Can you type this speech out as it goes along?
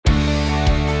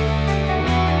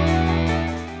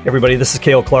Everybody, this is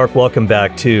Cale Clark. Welcome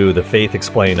back to The Faith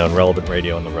Explained on Relevant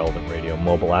Radio and the Relevant Radio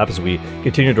mobile app as we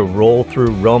continue to roll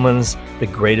through Romans, the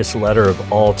greatest letter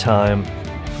of all time,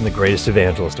 from the greatest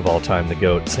evangelist of all time, the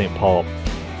GOAT, St. Paul.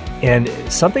 And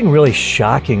something really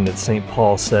shocking that St.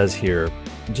 Paul says here,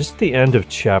 just at the end of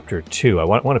chapter 2. I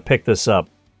want to pick this up.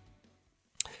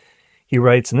 He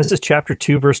writes, and this is chapter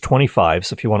 2, verse 25,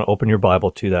 so if you want to open your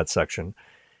Bible to that section,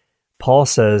 Paul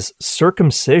says,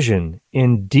 circumcision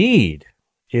indeed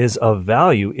is of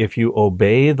value if you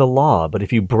obey the law, but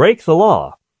if you break the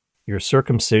law, your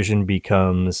circumcision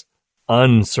becomes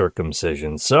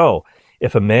uncircumcision. So,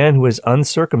 if a man who is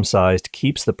uncircumcised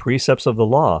keeps the precepts of the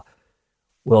law,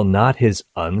 will not his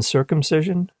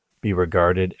uncircumcision be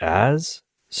regarded as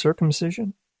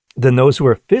circumcision? Then those who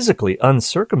are physically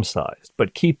uncircumcised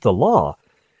but keep the law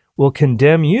will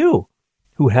condemn you,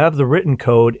 who have the written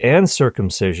code and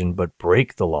circumcision but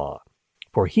break the law.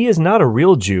 For he is not a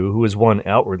real Jew who is one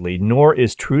outwardly, nor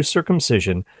is true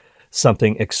circumcision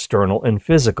something external and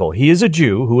physical. He is a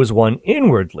Jew who is one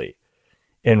inwardly,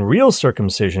 and real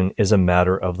circumcision is a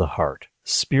matter of the heart,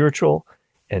 spiritual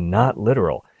and not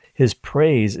literal. His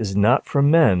praise is not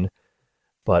from men,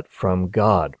 but from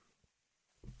God.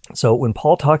 So when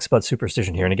Paul talks about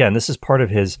superstition here, and again, this is part of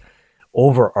his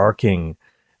overarching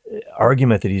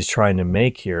argument that he's trying to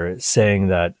make here, saying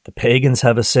that the pagans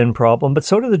have a sin problem, but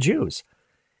so do the Jews.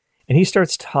 And he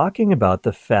starts talking about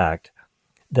the fact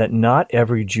that not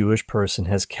every Jewish person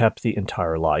has kept the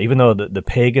entire law. Even though the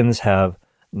pagans have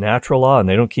natural law and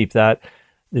they don't keep that,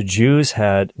 the Jews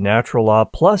had natural law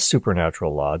plus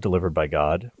supernatural law delivered by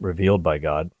God, revealed by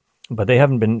God, but they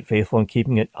haven't been faithful in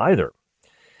keeping it either.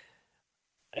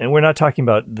 And we're not talking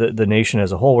about the nation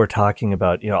as a whole. We're talking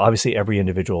about, obviously every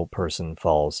individual person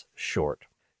falls short.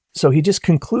 So he just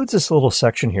concludes this little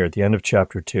section here at the end of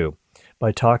chapter 2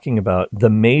 by talking about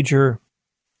the major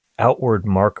outward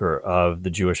marker of the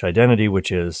Jewish identity,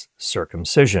 which is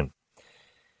circumcision.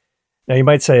 Now you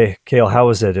might say, Cale, how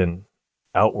is it an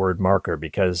outward marker?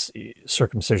 Because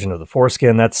circumcision of the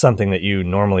foreskin, that's something that you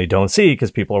normally don't see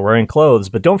because people are wearing clothes.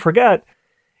 But don't forget,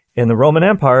 in the Roman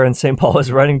Empire, and St. Paul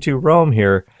is writing to Rome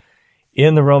here,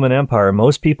 in the Roman Empire,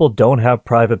 most people don't have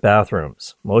private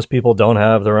bathrooms. Most people don't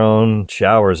have their own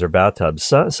showers or bathtubs.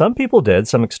 Some people did.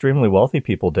 Some extremely wealthy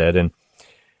people did. And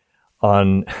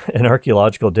on an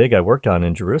archaeological dig I worked on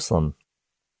in Jerusalem,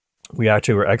 we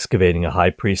actually were excavating a high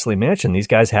priestly mansion. These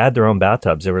guys had their own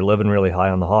bathtubs. They were living really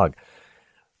high on the hog.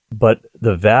 But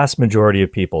the vast majority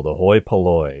of people, the hoi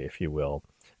polloi, if you will,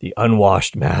 the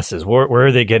unwashed masses, where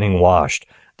are they getting washed?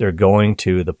 They're going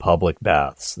to the public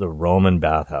baths, the Roman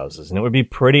bathhouses. And it would be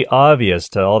pretty obvious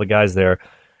to all the guys there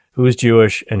who's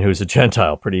Jewish and who's a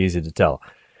Gentile. Pretty easy to tell.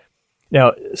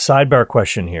 Now, sidebar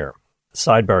question here.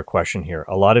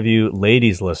 A lot of you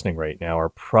ladies listening right now are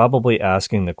probably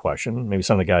asking the question, maybe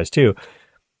some of the guys too,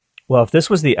 well, if this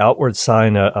was the outward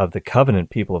sign of the covenant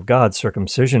people of God,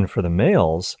 circumcision for the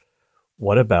males,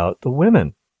 what about the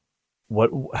women?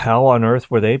 How on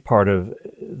earth were they part of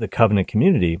the covenant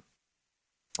community?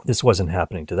 This wasn't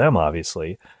happening to them,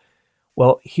 obviously.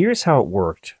 Well, here's how it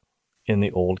worked in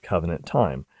the Old Covenant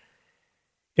time.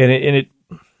 And it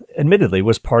admittedly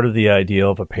was part of the idea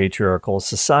of a patriarchal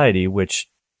society, which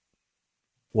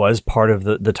was part of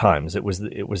the times. It was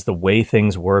the way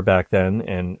things were back then,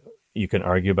 and you can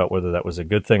argue about whether that was a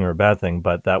good thing or a bad thing,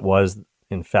 but that was,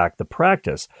 in fact, the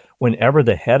practice. Whenever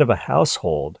the head of a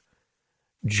household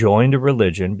joined a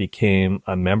religion, became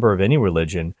a member of any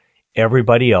religion,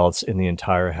 everybody else in the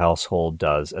entire household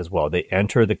does as well. They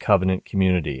enter the covenant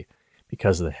community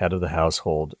because the head of the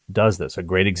household does this. A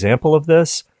great example of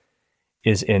this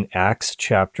is in Acts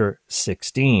chapter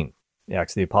 16. The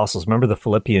Acts of the Apostles. Remember the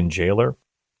Philippian jailer?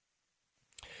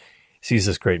 He sees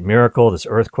this great miracle, this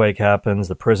earthquake happens,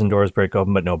 the prison doors break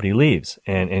open, but nobody leaves.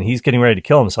 And he's getting ready to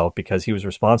kill himself because he was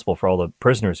responsible for all the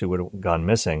prisoners who would have gone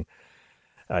missing.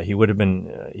 He would have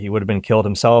been killed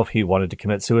himself. He wanted to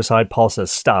commit suicide. Paul says,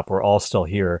 stop, we're all still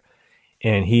here.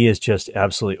 And he is just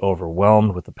absolutely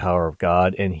overwhelmed with the power of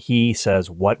God. And he says,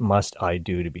 what must I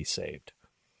do to be saved?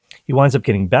 He winds up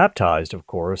getting baptized, of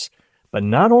course, but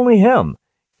not only him,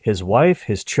 his wife,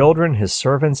 his children, his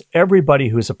servants, everybody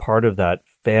who's a part of that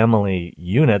family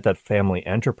unit, that family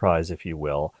enterprise, if you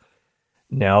will,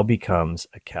 now becomes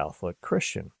a Catholic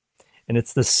Christian. And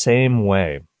it's the same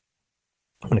way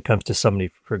when it comes to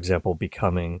somebody, for example,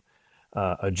 becoming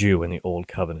a Jew in the Old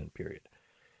Covenant period.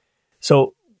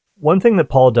 So one thing that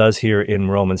Paul does here in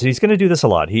Romans, and he's going to do this a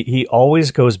lot, he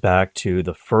always goes back to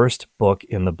the first book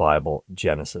in the Bible,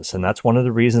 Genesis. And that's one of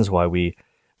the reasons why we,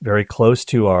 very close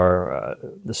to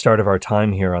the start of our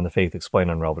time here on the Faith Explained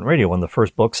on Relevant Radio, one of the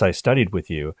first books I studied with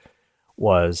you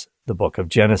was the book of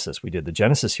Genesis. We did the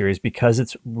Genesis series because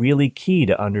it's really key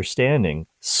to understanding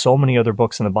so many other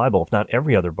books in the Bible, if not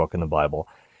every other book in the Bible.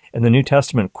 And the New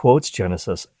Testament quotes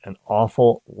Genesis an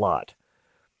awful lot.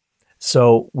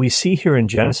 So we see here in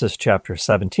Genesis chapter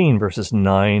 17, verses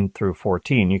 9 through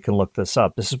 14, you can look this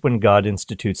up. This is when God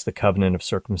institutes the covenant of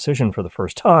circumcision for the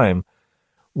first time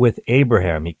with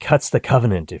Abraham. He cuts the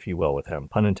covenant, if you will, with him,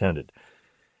 pun intended.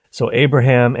 So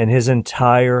Abraham and his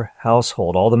entire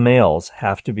household, all the males,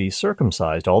 have to be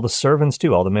circumcised. All the servants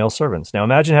too, all the male servants. Now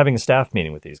imagine having a staff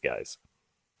meeting with these guys.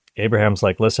 Abraham's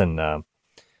like, listen, got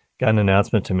an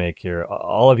announcement to make here.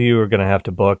 All of you are going to have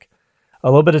to book a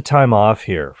little bit of time off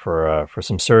here for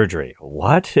some surgery.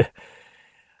 What?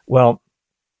 Well,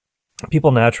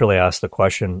 people naturally ask the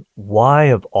question, why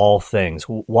of all things?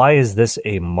 Why is this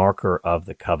a marker of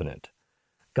the covenant?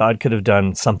 God could have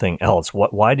done something else.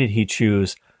 Why did he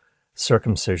choose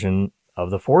circumcision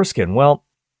of the foreskin? Well,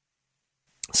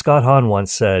 Scott Hahn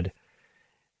once said,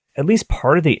 at least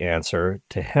part of the answer,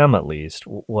 to him at least,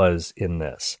 was in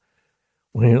this.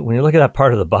 When you look at that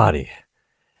part of the body,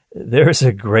 there's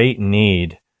a great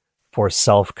need for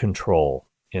self-control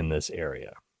in this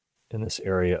area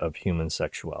of human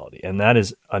sexuality. And that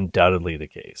is undoubtedly the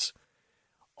case.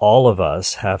 All of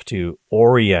us have to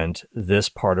orient this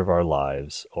part of our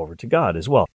lives over to God as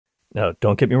well. Now,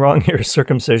 don't get me wrong here.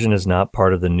 Circumcision is not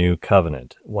part of the new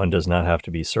covenant. One does not have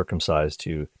to be circumcised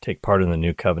to take part in the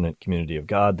new covenant community of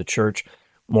God, the church.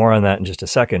 More on that in just a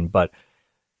second. But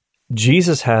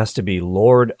Jesus has to be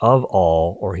Lord of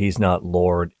all, or he's not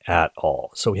Lord at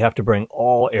all. So we have to bring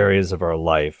all areas of our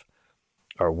life,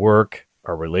 our work,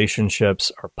 our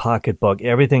relationships, our pocketbook,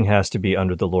 everything has to be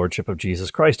under the lordship of Jesus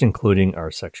Christ, including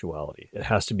our sexuality. It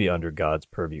has to be under God's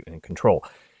purview and control.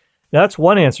 Now, that's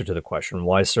one answer to the question,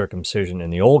 why circumcision in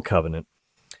the Old Covenant?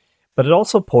 But it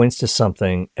also points to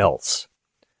something else.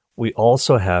 We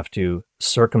also have to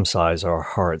circumcise our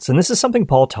hearts. And this is something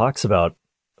Paul talks about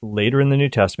later in the New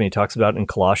Testament. He talks about in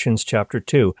Colossians chapter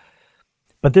 2.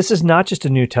 But this is not just a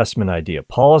New Testament idea.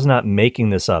 Paul is not making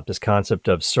this up, this concept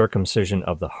of circumcision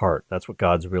of the heart. That's what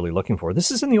God's really looking for.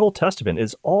 This is in the Old Testament.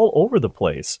 It's all over the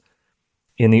place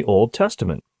in the Old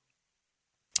Testament.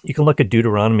 You can look at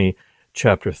Deuteronomy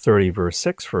chapter 30, verse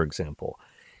 6, for example.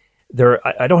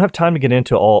 I don't have time to get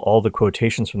into all the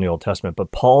quotations from the Old Testament,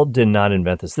 but Paul did not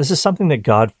invent this. This is something that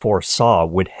God foresaw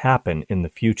would happen in the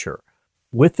future.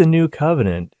 With the new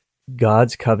covenant,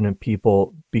 God's covenant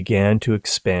people began to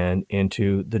expand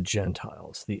into the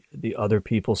Gentiles, the other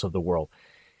peoples of the world.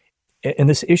 And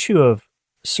this issue of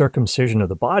circumcision of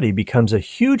the body becomes a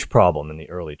huge problem in the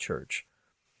early church.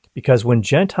 Because when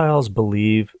Gentiles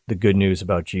believe the good news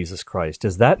about Jesus Christ,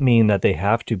 does that mean that they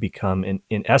have to become, in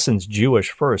essence, Jewish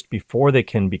first before they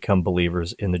can become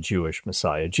believers in the Jewish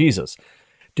Messiah, Jesus?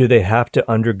 Do they have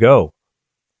to undergo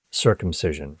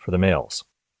circumcision for the males?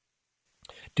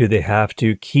 Do they have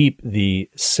to keep the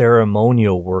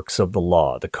ceremonial works of the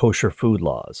law, the kosher food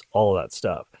laws, all of that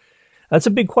stuff? That's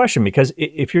a big question, because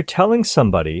if you're telling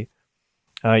somebody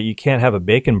you can't have a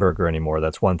bacon burger anymore,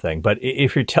 that's one thing. But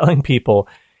if you're telling people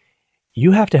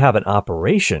you have to have an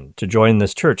operation to join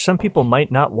this church, some people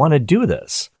might not want to do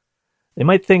this. They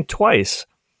might think twice.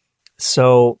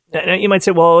 So you might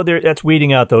say, well, that's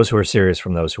weeding out those who are serious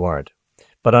from those who aren't.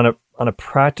 But on a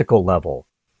practical level,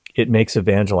 it makes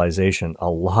evangelization a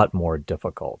lot more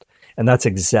difficult. And that's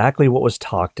exactly what was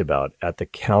talked about at the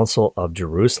Council of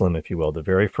Jerusalem, if you will, the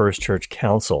very first church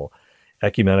council,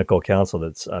 ecumenical council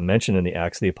that's mentioned in the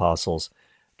Acts of the Apostles,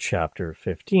 chapter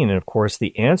 15. And of course,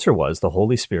 the answer was the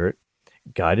Holy Spirit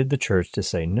guided the church to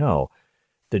say, no,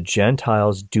 the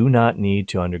Gentiles do not need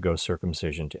to undergo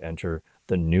circumcision to enter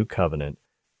the new covenant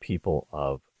people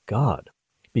of God,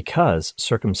 because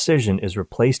circumcision is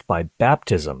replaced by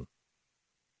baptism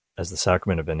as the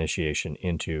sacrament of initiation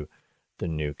into the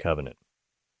new covenant.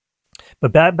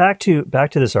 But back to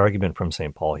this argument from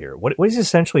St. Paul here. What he's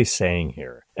essentially saying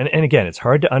here, and again, it's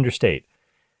hard to understate,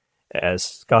 as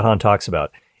Scott Hahn talks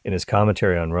about in his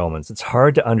commentary on Romans, it's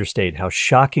hard to understate how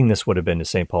shocking this would have been to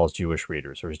St. Paul's Jewish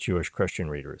readers or his Jewish Christian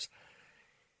readers.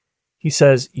 He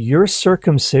says, your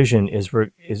circumcision is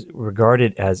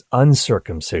regarded as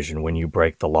uncircumcision when you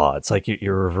break the law. It's like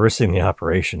you're reversing the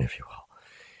operation, if you will.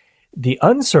 The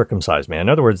uncircumcised man, in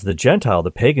other words, the Gentile,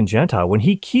 the pagan Gentile, when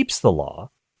he keeps the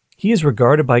law, he is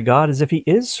regarded by God as if he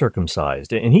is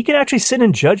circumcised. And he can actually sit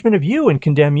in judgment of you and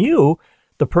condemn you,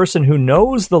 the person who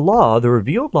knows the law, the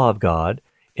revealed law of God,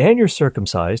 and you're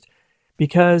circumcised,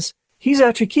 because he's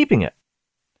actually keeping it,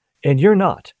 and you're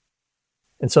not.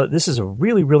 And so this is a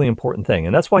really, really important thing.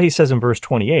 And that's why he says in verse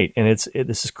 28, and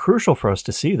this is crucial for us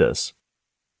to see this,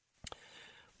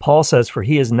 Paul says, "For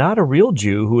he is not a real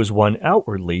Jew who is one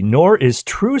outwardly, nor is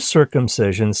true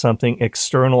circumcision something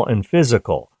external and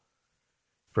physical."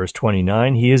 Verse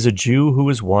 29, "He is a Jew who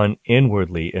is one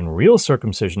inwardly, and real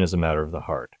circumcision is a matter of the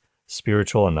heart,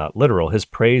 spiritual and not literal. His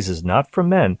praise is not from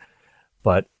men,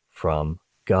 but from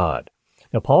God."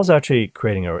 Now, Paul's actually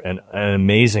creating an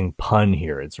amazing pun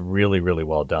here. It's really, really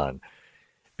well done.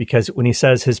 Because when he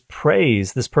says his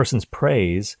praise, this person's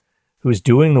praise, who is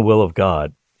doing the will of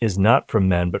God, is not from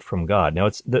men, but from God. Now,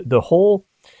 it's the whole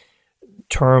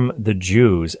term, the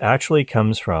Jews, actually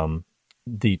comes from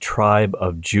the tribe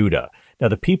of Judah. Now,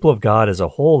 the people of God as a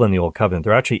whole in the Old Covenant,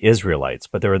 they're actually Israelites,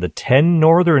 but there are the 10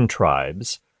 northern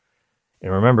tribes.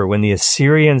 And remember, when the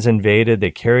Assyrians invaded, they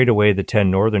carried away the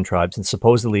 10 northern tribes, and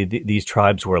supposedly these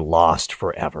tribes were lost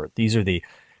forever. These are the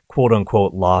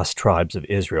quote-unquote lost tribes of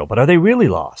Israel. But are they really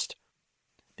lost?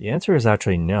 The answer is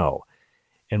actually no.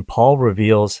 And Paul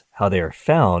reveals how they are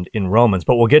found in Romans,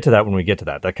 but we'll get to that when we get to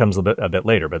that. That comes a bit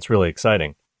later, but it's really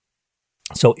exciting.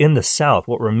 So in the south,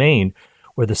 what remained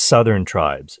were the southern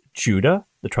tribes, Judah,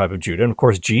 the tribe of Judah, and of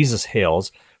course Jesus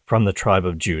hails from the tribe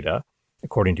of Judah.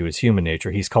 According to his human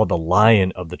nature, he's called the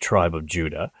Lion of the tribe of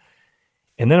Judah.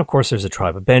 And then, of course, there's a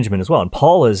tribe of Benjamin as well. And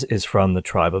Paul is from the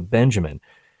tribe of Benjamin.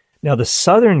 Now, the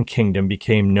southern kingdom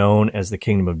became known as the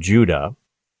kingdom of Judah.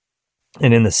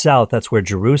 And in the south, that's where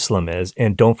Jerusalem is.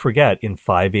 And don't forget, in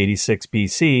 586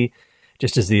 BC,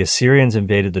 just as the Assyrians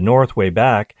invaded the north way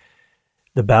back,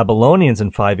 the Babylonians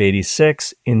in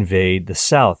 586 invade the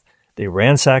south. They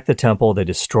ransack the temple, they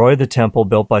destroy the temple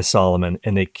built by Solomon,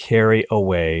 and they carry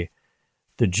away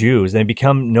the Jews. They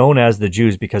become known as the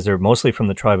Jews because they're mostly from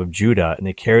the tribe of Judah, and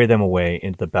they carry them away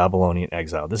into the Babylonian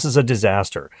exile. This is a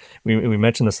disaster. We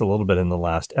mentioned this a little bit in the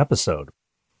last episode.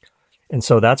 And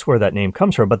so that's where that name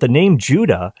comes from. But the name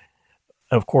Judah,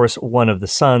 of course, one of the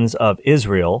sons of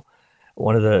Israel,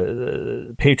 one of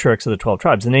the patriarchs of the 12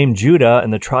 tribes, the name Judah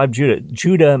and the tribe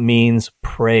Judah means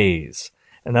praise.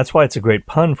 And that's why it's a great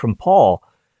pun from Paul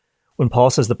when Paul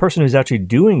says the person who's actually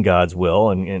doing God's will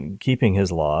and keeping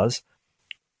his laws,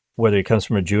 whether he comes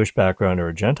from a Jewish background or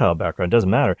a Gentile background, doesn't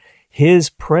matter. His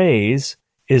praise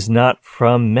is not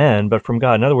from men, but from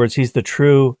God. In other words, he's the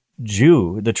true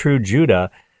Jew, the true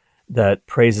Judah that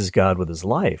praises God with his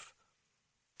life.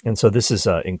 And so this is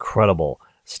incredible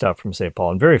stuff from St.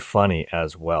 Paul, and very funny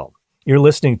as well. You're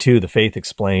listening to The Faith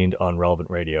Explained on Relevant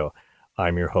Radio.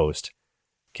 I'm your host,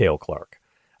 Cale Clark.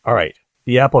 All right,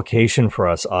 the application for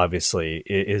us, obviously,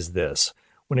 is this.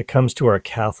 When it comes to our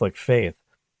Catholic faith,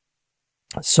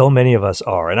 so many of us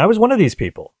are, and I was one of these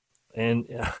people, and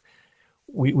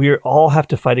we all have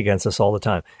to fight against this all the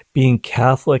time, being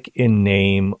Catholic in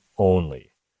name only.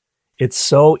 It's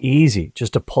so easy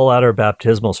just to pull out our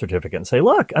baptismal certificate and say,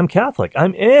 look, I'm Catholic,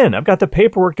 I'm in, I've got the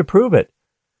paperwork to prove it.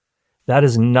 That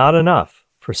is not enough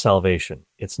for salvation.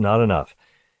 It's not enough.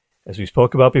 As we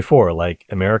spoke about before, like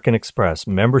American Express,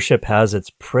 membership has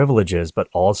its privileges, but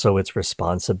also its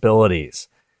responsibilities.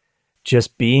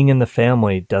 Just being in the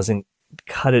family doesn't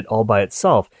cut it all by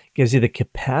itself. It gives you the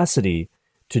capacity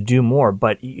to do more,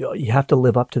 but you have to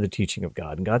live up to the teaching of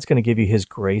God, and God's going to give you his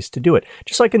grace to do it.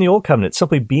 Just like in the Old Covenant,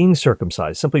 simply being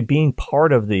circumcised, simply being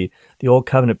part of the Old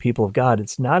Covenant people of God,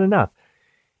 it's not enough.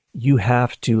 You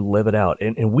have to live it out,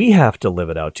 and we have to live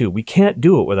it out too. We can't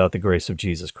do it without the grace of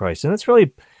Jesus Christ, and that's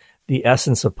really the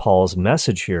essence of Paul's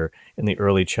message here in the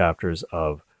early chapters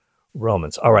of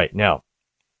Romans. All right, now,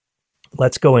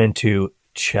 let's go into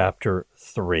chapter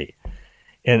 3.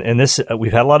 And this,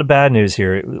 we've had a lot of bad news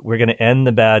here. We're going to end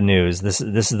the bad news. This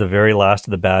is the very last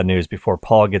of the bad news before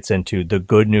Paul gets into the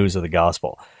good news of the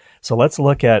gospel. So let's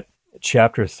look at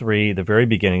chapter 3, the very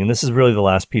beginning. And this is really the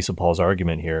last piece of Paul's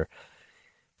argument here.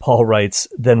 Paul writes,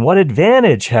 "Then what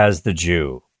advantage has the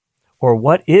Jew? Or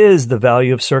what is the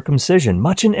value of circumcision?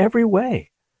 Much in every way.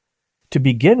 To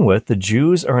begin with, the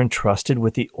Jews are entrusted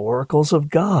with the oracles of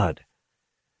God.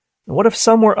 What if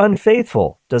some were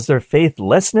unfaithful? Does their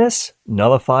faithlessness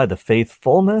nullify the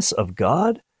faithfulness of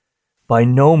God? By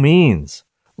no means.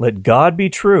 Let God be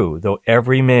true, though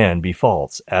every man be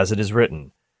false, as it is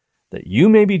written, that you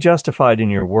may be justified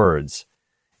in your words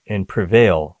and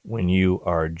prevail when you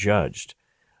are judged.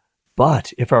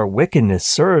 But if our wickedness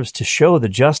serves to show the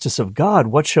justice of God,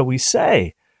 what shall we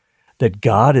say? That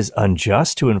God is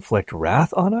unjust to inflict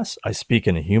wrath on us? I speak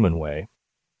in a human way.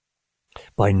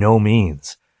 By no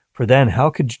means. For then how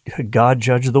could God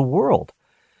judge the world?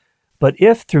 But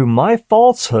if through my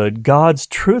falsehood God's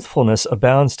truthfulness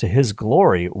abounds to his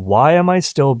glory, why am I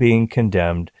still being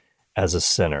condemned as a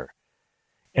sinner?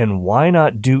 And why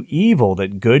not do evil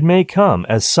that good may come,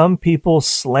 as some people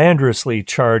slanderously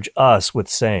charge us with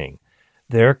saying?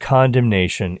 Their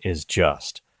condemnation is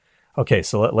just. Okay,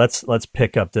 so let's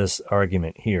pick up this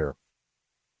argument here.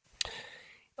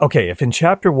 Okay, if in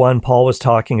chapter 1, Paul was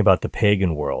talking about the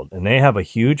pagan world, and they have a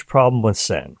huge problem with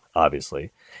sin,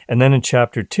 obviously, and then in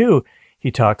chapter 2, he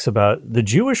talks about the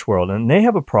Jewish world, and they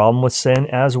have a problem with sin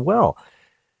as well.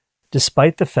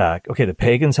 Despite the fact, okay, the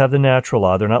pagans have the natural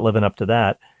law, they're not living up to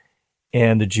that,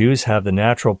 and the Jews have the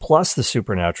natural plus the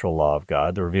supernatural law of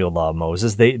God, the revealed law of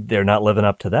Moses. They're not living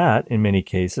up to that in many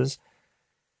cases.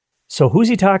 So who's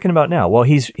he talking about now? Well,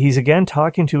 he's again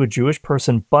talking to a Jewish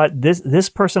person, but this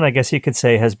person, I guess you could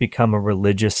say, has become a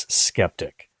religious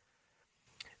skeptic.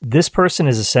 This person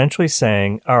is essentially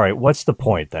saying, all right, what's the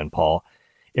point then, Paul?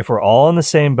 If we're all in the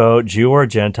same boat, Jew or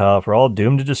Gentile, if we're all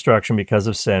doomed to destruction because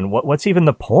of sin, what's even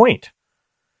the point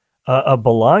of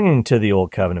belonging to the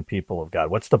Old Covenant people of God?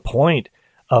 What's the point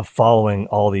of following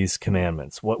all these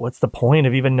commandments? What's the point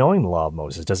of even knowing the law of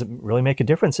Moses? Does it really make a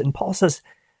difference? And Paul says,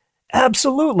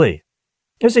 absolutely.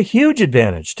 There's a huge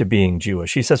advantage to being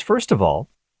Jewish. He says, first of all,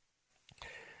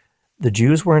 the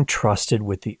Jews were entrusted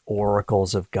with the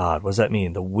oracles of God. What does that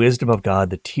mean? The wisdom of God,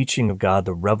 the teaching of God,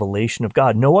 the revelation of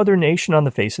God. No other nation on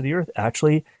the face of the earth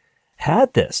actually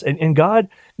had this. And God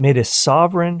made a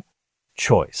sovereign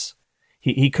choice.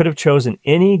 He could have chosen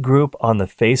any group on the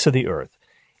face of the earth.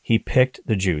 He picked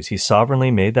the Jews. He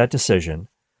sovereignly made that decision,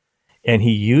 and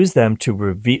he used them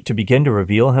to begin to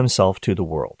reveal himself to the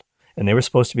world. And they were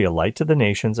supposed to be a light to the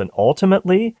nations, and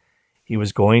ultimately he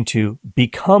was going to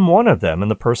become one of them in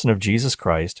the person of Jesus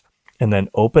Christ, and then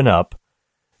open up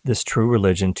this true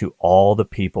religion to all the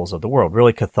peoples of the world.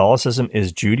 Really, Catholicism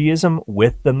is Judaism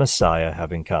with the Messiah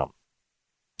having come.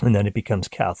 And then it becomes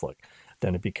Catholic.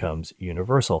 Then it becomes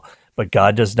universal. But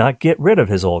God does not get rid of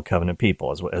his Old Covenant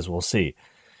people, as we'll see.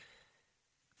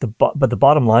 But the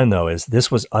bottom line, though, is this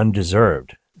was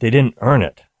undeserved. They didn't earn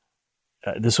it.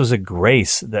 This was a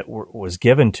grace that was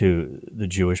given to the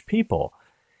Jewish people.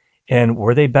 And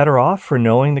were they better off for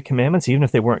knowing the commandments, even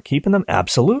if they weren't keeping them?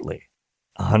 Absolutely.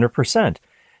 100%.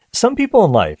 Some people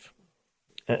in life,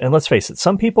 and let's face it,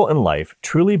 some people in life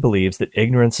truly believes that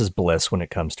ignorance is bliss when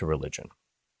it comes to religion.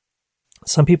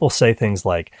 Some people say things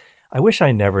like, I wish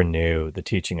I never knew the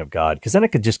teaching of God, because then I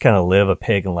could just kind of live a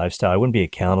pagan lifestyle. I wouldn't be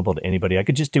accountable to anybody. I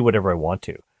could just do whatever I want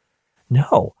to.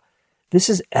 No, this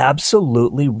is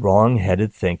absolutely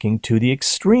wrong-headed thinking to the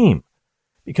extreme,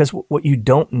 because what you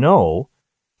don't know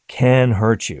can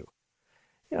hurt you.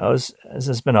 You know, as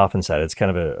has been often said, it's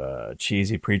kind of a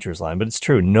cheesy preacher's line, but it's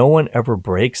true. No one ever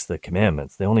breaks the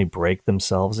commandments. They only break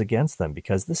themselves against them,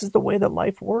 because this is the way that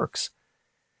life works.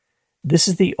 This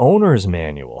is the owner's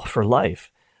manual for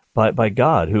life by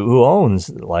God, who owns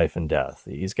life and death.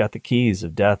 He's got the keys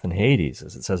of death and Hades,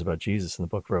 as it says about Jesus in the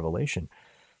book of Revelation.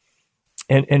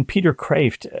 And Peter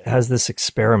Kraft has this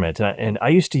experiment, and I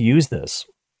used to use this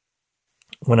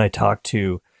when I talked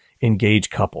to engaged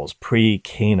couples,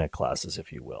 pre-Cana classes,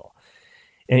 if you will.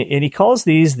 And he calls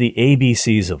these the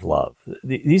ABCs of love.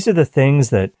 These are the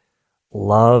things that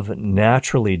love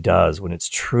naturally does when it's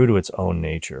true to its own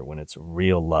nature, when it's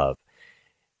real love.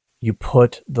 You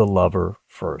put the lover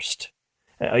first.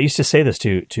 I used to say this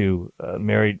to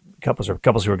married couples or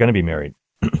couples who are going to be married.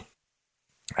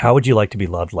 How would you like to be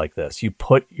loved like this? You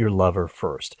put your lover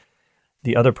first.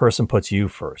 The other person puts you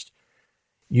first.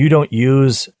 You don't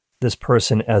use this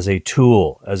person as a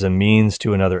tool, as a means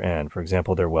to another end. For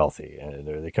example, they're wealthy.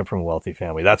 They come from a wealthy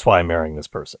family. That's why I'm marrying this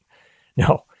person.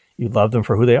 No, you love them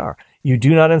for who they are. You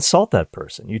do not insult that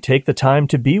person. You take the time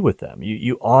to be with them.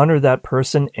 You honor that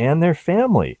person and their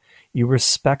family. You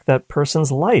respect that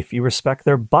person's life. You respect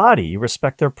their body. You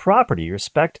respect their property. You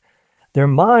respect their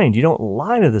mind. You don't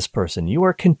lie to this person. You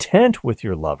are content with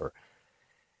your lover.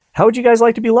 How would you guys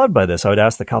like to be loved by this? I would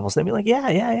ask the couples. They'd be like,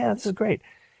 yeah, this is great.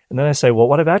 And then I say, well,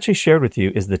 what I've actually shared with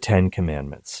you is the 10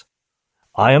 Commandments.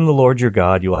 I am the Lord your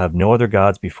God. You will have no other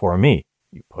gods before me.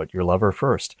 You put your lover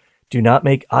first. Do not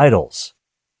make idols.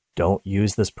 Don't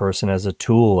use this person as a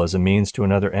tool, as a means to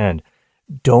another end.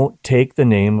 Don't take the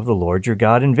name of the Lord your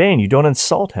God in vain. You don't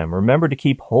insult him. Remember to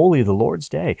keep holy the Lord's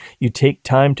day. You take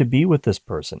time to be with this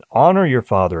person. Honor your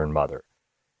father and mother.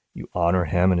 You honor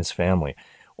him and his family,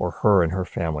 or her and her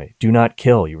family. Do not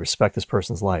kill. You respect this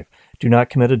person's life. Do not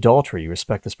commit adultery. You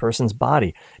respect this person's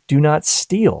body. Do not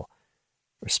steal.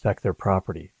 Respect their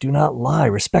property. Do not lie.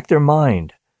 Respect their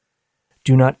mind.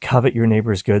 Do not covet your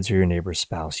neighbor's goods or your neighbor's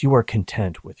spouse. You are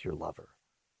content with your lover.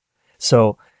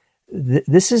 So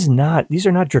these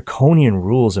are not draconian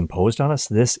rules imposed on us.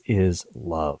 This is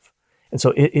love. And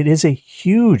so it is a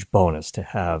huge bonus to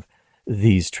have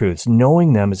these truths.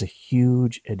 Knowing them is a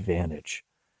huge advantage.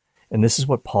 And this is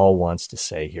what Paul wants to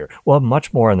say here. We'll have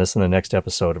much more on this in the next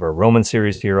episode of our Roman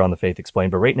series here on The Faith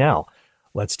Explained. But right now,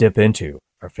 let's dip into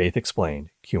our Faith Explained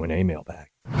Q&A mailbag.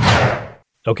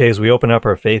 Okay, as we open up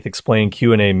our Faith Explained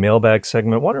Q&A mailbag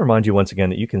segment, I want to remind you once again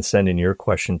that you can send in your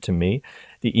question to me.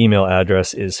 The email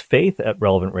address is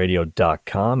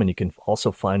faith@relevantradio.com, and you can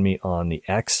also find me on the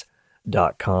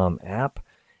x.com app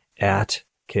at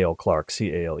Cale Clark,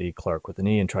 C-A-L-E, Clark with an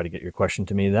E, and try to get your question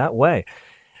to me that way.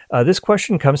 This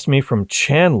question comes to me from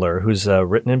Chandler, who's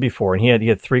written in before, and he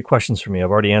had 3 questions for me. I've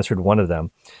already answered one of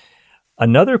them.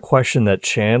 Another question that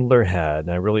Chandler had,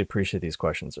 and I really appreciate these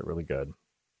questions, they're really good.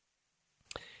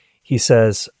 He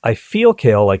says, I feel,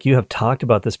 Cale, like you have talked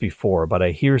about this before, but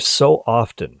I hear so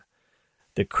often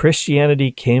that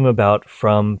Christianity came about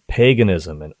from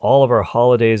paganism, and all of our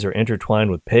holidays are intertwined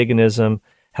with paganism.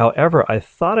 However, I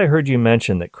thought I heard you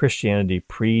mention that Christianity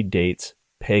predates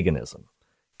paganism.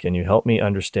 Can you help me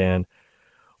understand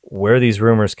where these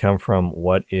rumors come from?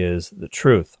 What is the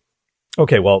truth?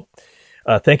 Okay, well,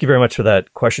 thank you very much for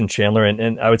that question, Chandler.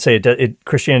 And I would say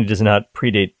Christianity does not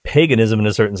predate paganism in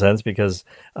a certain sense, because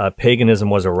paganism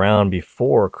was around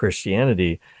before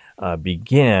Christianity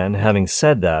began. Having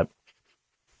said that,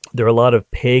 there are a lot of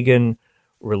pagan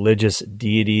religious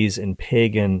deities and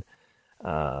pagan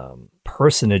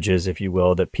personages, if you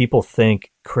will, that people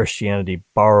think Christianity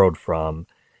borrowed from,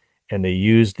 and they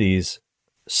use these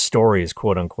stories,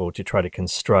 quote unquote, to try to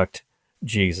construct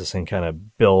Jesus and kind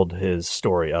of build his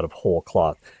story out of whole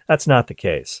cloth. That's not the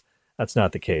case. That's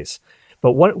not the case.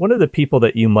 But one of the people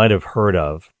that you might have heard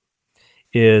of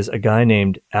is a guy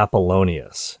named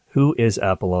Apollonius. Who is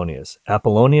Apollonius?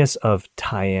 Apollonius of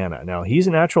Tyana. Now, he's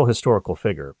a natural historical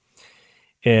figure.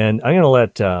 And I'm going to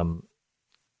let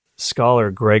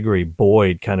scholar Gregory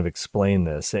Boyd kind of explain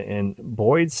this. And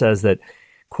Boyd says that,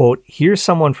 quote, here's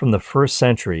someone from the 1st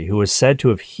century who is said to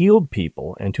have healed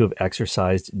people and to have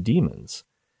exorcised demons,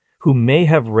 who may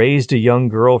have raised a young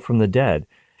girl from the dead,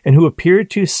 and who appeared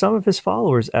to some of his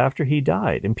followers after he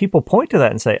died. And people point to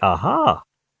that and say, aha.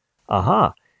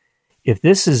 If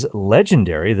this is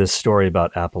legendary, this story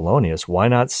about Apollonius, why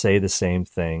not say the same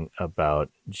thing about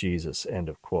Jesus? End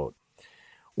of quote.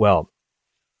 Well,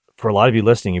 for a lot of you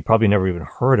listening, you probably never even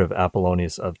heard of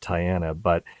Apollonius of Tyana,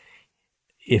 but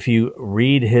if you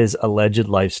read his alleged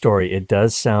life story, it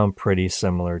does sound pretty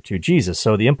similar to Jesus.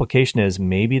 So the implication is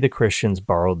maybe the Christians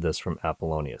borrowed this from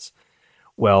Apollonius.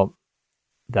 Well,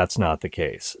 that's not the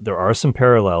case. There are some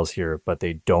parallels here, but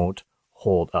they don't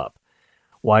hold up.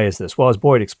 Why is this? Well, as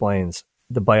Boyd explains,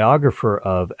 the biographer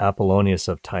of Apollonius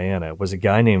of Tyana was a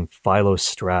guy named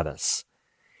Philostratus.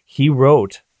 He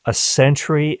wrote a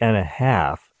century and a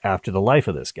half after the life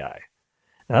of this guy.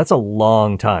 Now, that's a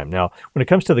long time. Now, when it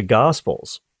comes to the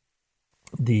Gospels,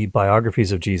 the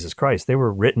biographies of Jesus Christ, they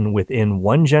were written within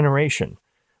one generation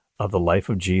of the life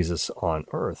of Jesus on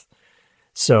earth.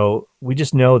 So we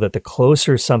just know that the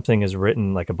closer something is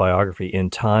written, like a biography, in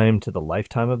time to the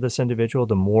lifetime of this individual,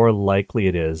 the more likely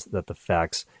it is that the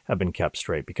facts have been kept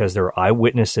straight, because there are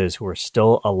eyewitnesses who are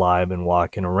still alive and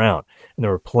walking around. And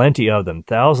there were plenty of them,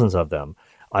 thousands of them,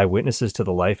 eyewitnesses to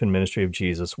the life and ministry of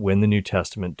Jesus when the New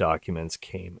Testament documents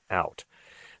came out.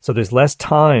 So there's less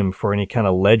time for any kind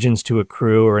of legends to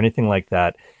accrue or anything like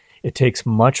that. It takes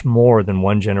much more than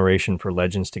one generation for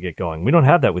legends to get going. We don't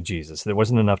have that with Jesus. There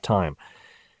wasn't enough time.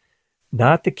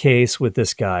 Not the case with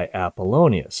this guy,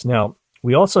 Apollonius. Now,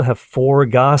 we also have 4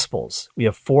 Gospels. We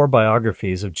have 4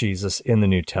 biographies of Jesus in the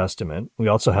New Testament. We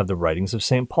also have the writings of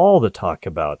St. Paul that talk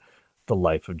about the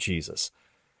life of Jesus.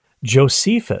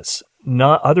 Josephus,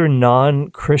 other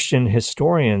non-Christian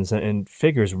historians and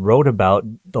figures wrote about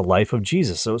the life of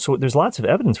Jesus. So there's lots of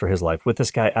evidence for his life. With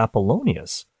this guy,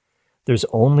 Apollonius, there's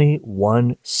only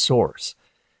one source.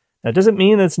 That doesn't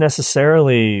mean it's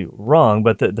necessarily wrong,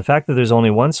 but the fact that there's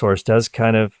only one source does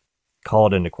kind of call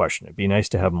it into question. It'd be nice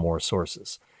to have more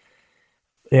sources.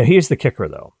 Yeah, here's the kicker,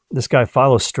 though. This guy,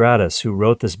 Philostratus, who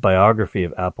wrote this biography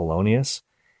of Apollonius,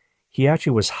 he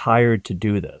actually was hired to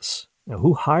do this. Now,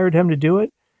 who hired him to do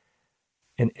it?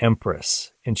 An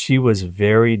empress, and she was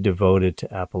very devoted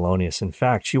to Apollonius. In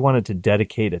fact, she wanted to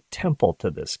dedicate a temple to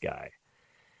this guy.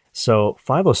 So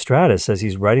Philostratus, as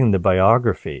he's writing the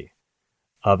biography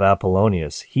of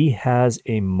Apollonius, he has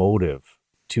a motive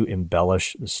to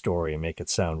embellish the story and make it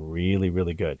sound really,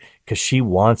 really good, because she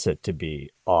wants it to be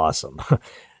awesome.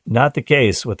 Not the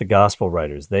case with the gospel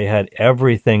writers. They had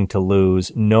everything to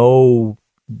lose, no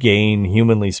gain,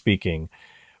 humanly speaking,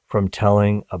 from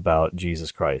telling about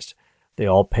Jesus Christ. They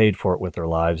all paid for it with their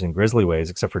lives in grisly ways,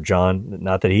 except for John.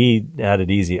 Not that he had it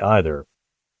easy either,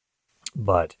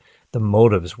 but the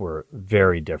motives were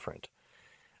very different.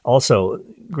 Also,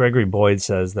 Gregory Boyd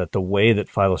says that the way that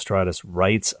Philostratus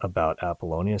writes about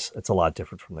Apollonius, it's a lot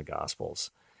different from the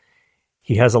Gospels.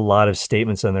 He has a lot of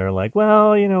statements in there like,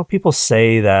 well, people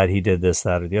say that he did this,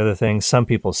 that, or the other thing. Some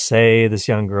people say this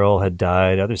young girl had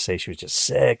died. Others say she was just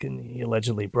sick and he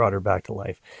allegedly brought her back to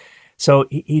life. So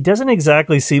he doesn't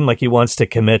exactly seem like he wants to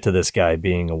commit to this guy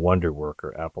being a wonder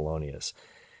worker, Apollonius.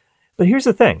 But here's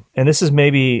the thing, and this is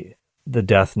maybe the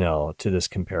death knell to this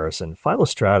comparison.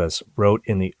 Philostratus wrote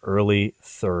in the early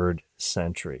 3rd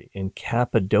century in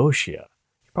Cappadocia.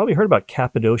 You probably heard about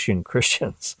Cappadocian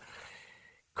Christians.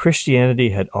 Christianity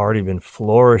had already been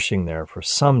flourishing there for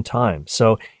some time.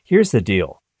 So here's the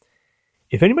deal.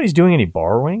 If anybody's doing any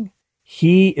borrowing,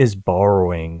 he is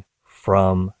borrowing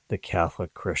from the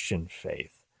Catholic Christian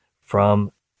faith,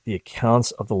 from the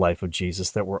accounts of the life of Jesus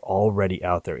that were already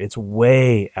out there. It's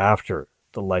way after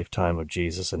the lifetime of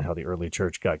Jesus and how the early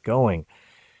church got going.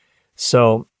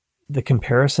 So the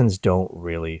comparisons don't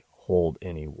really hold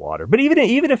any water. But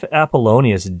even if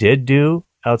Apollonius did do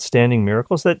outstanding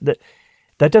miracles, that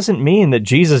doesn't mean that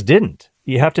Jesus didn't.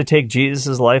 You have to take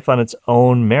Jesus' life on its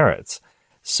own merits.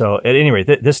 So at any rate,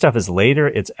 this stuff is later.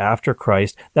 It's after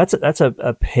Christ. That's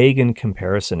a pagan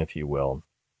comparison, if you will.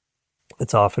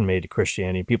 It's often made to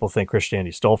Christianity. People think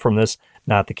Christianity stole from this.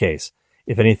 Not the case.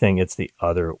 If anything, it's the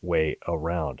other way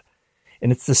around.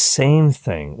 And it's the same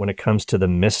thing when it comes to the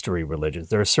mystery religions.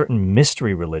 There are certain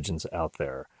mystery religions out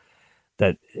there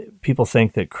that people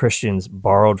think that Christians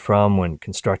borrowed from when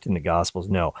constructing the Gospels.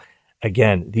 No.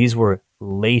 Again, these were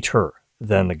later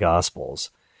than the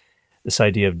Gospels. This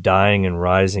idea of dying and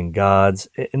rising gods,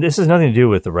 and this has nothing to do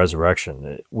with the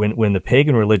resurrection. When the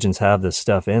pagan religions have this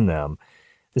stuff in them,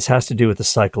 this has to do with the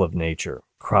cycle of nature.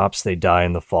 Crops, they die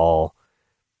in the fall.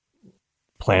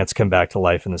 Plants come back to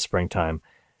life in the springtime.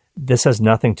 This has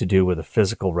nothing to do with the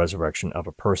physical resurrection of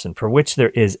a person, for which there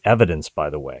is evidence, by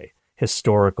the way,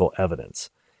 historical evidence.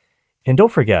 And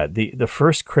don't forget, the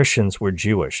first Christians were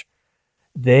Jewish.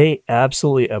 They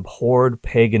absolutely abhorred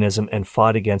paganism and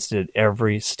fought against it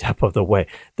every step of the way.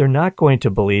 They're not going to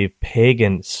believe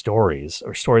pagan stories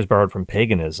or stories borrowed from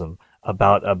paganism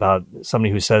about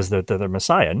somebody who says that they're the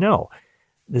Messiah. No,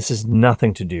 this has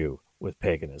nothing to do with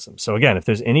paganism. So again, if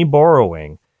there's any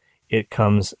borrowing, it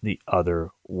comes the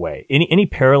other way. Any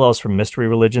parallels from mystery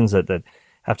religions that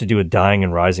have to do with dying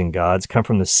and rising gods come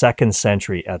from the 2nd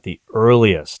century at the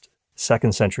earliest,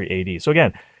 2nd century AD. So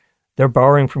again, they're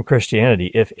borrowing from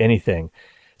Christianity, if anything.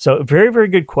 So very, very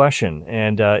good question.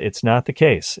 And it's not the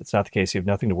case. It's not the case. You have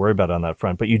nothing to worry about on that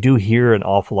front. But you do hear an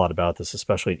awful lot about this,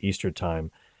 especially at Easter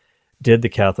time. Did the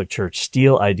Catholic Church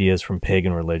steal ideas from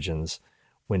pagan religions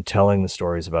when telling the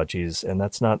stories about Jesus? And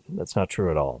that's not true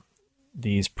at all.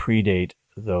 These predate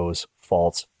those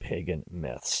false pagan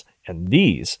myths. And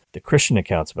these, the Christian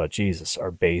accounts about Jesus,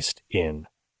 are based in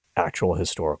actual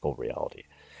historical reality.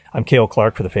 I'm Cale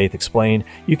Clark for The Faith Explained.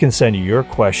 You can send your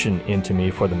question in to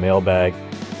me for the mailbag.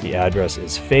 The address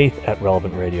is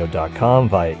faith@relevantradio.com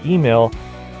via email,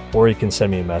 or you can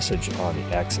send me a message on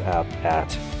the X app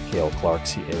at Cale Clark,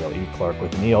 C-A-L-E, Clark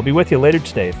with an E. I'll be with you later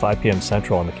today at 5 p.m.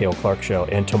 Central on The Cale Clark Show,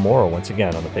 and tomorrow, once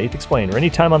again, on The Faith Explained, or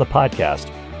anytime on the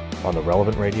podcast on the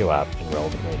Relevant Radio app and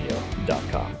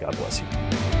relevantradio.com. God bless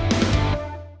you.